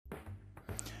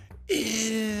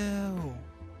Ew.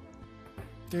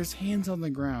 There's hands on the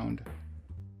ground.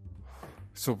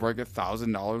 So break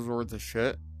 $1,000 worth of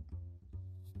shit?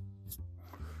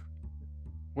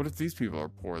 What if these people are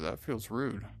poor? That feels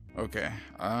rude. Okay,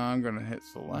 I'm gonna hit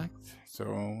select. So,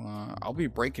 I'll be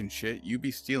breaking shit, you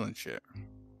be stealing shit.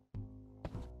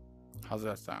 How's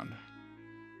that sound?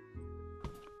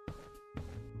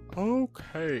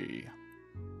 Okay.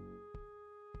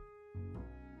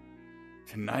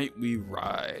 Tonight we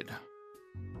ride.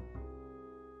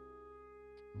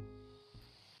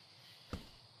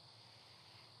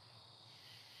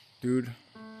 Dude.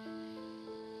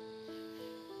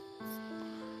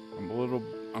 I'm a little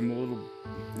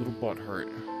butthurt.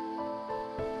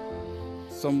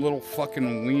 Some little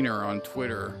fucking wiener on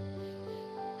Twitter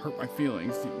hurt my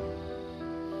feelings.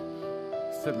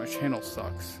 Said my channel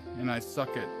sucks, and I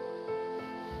suck at,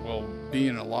 well,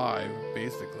 being alive,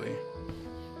 basically.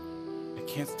 I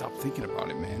can't stop thinking about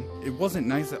it, man. It wasn't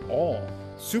nice at all.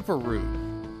 Super rude.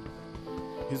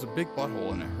 He's a big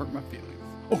butthole, and it hurt my feelings.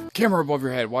 Oh, camera above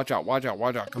your head. Watch out, watch out,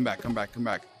 watch out. Come back, come back, come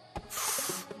back.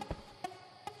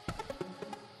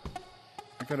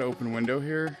 I got an open window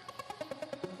here.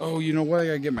 Oh, you know what? I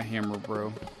gotta get my hammer,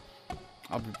 bro.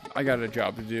 I got a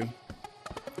job to do.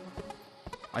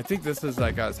 I think this is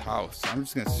that guy's house. I'm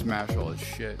just gonna smash all his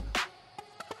shit.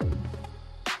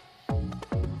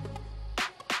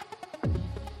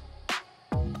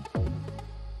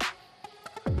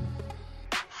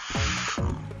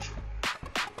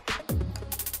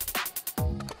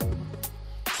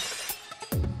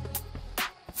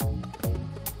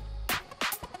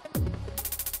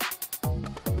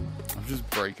 I'm just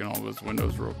breaking all those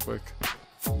windows real quick.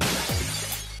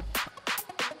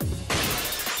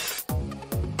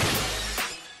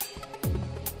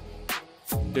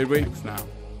 Did we? Now.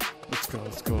 Let's go,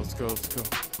 let's go, let's go, let's go.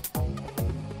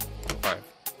 5.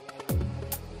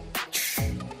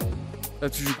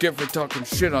 That's what you get for talking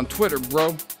shit on Twitter,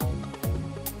 bro.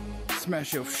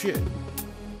 Smash your shit.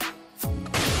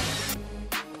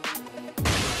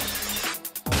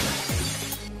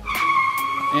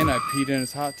 And I peed in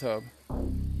his hot tub.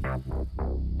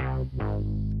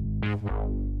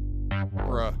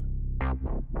 Bruh.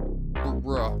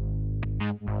 Bruh.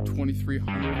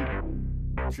 2,300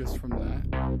 just from that.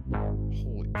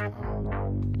 Holy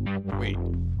cow. Wait,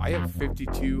 I have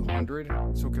 5,200,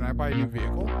 so can I buy a new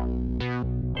vehicle?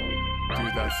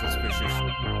 Dude, that's suspicious.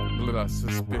 That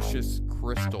suspicious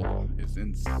crystal is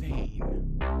insane.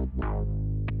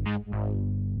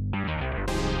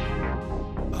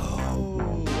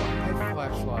 Oh, I have a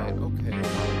flashlight. Okay.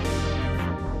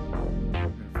 I'm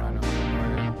gonna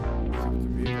find out what the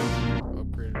vehicles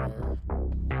upgraded are.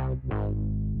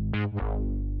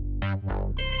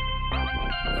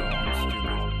 No, I'm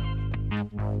stupid.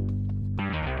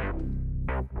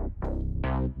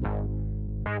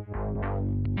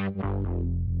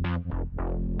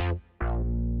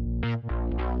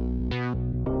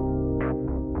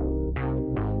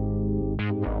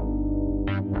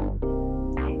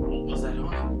 What was that on?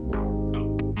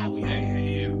 Oh, yeah.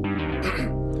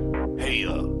 Hey,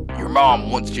 your mom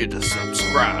wants you to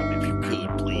subscribe if you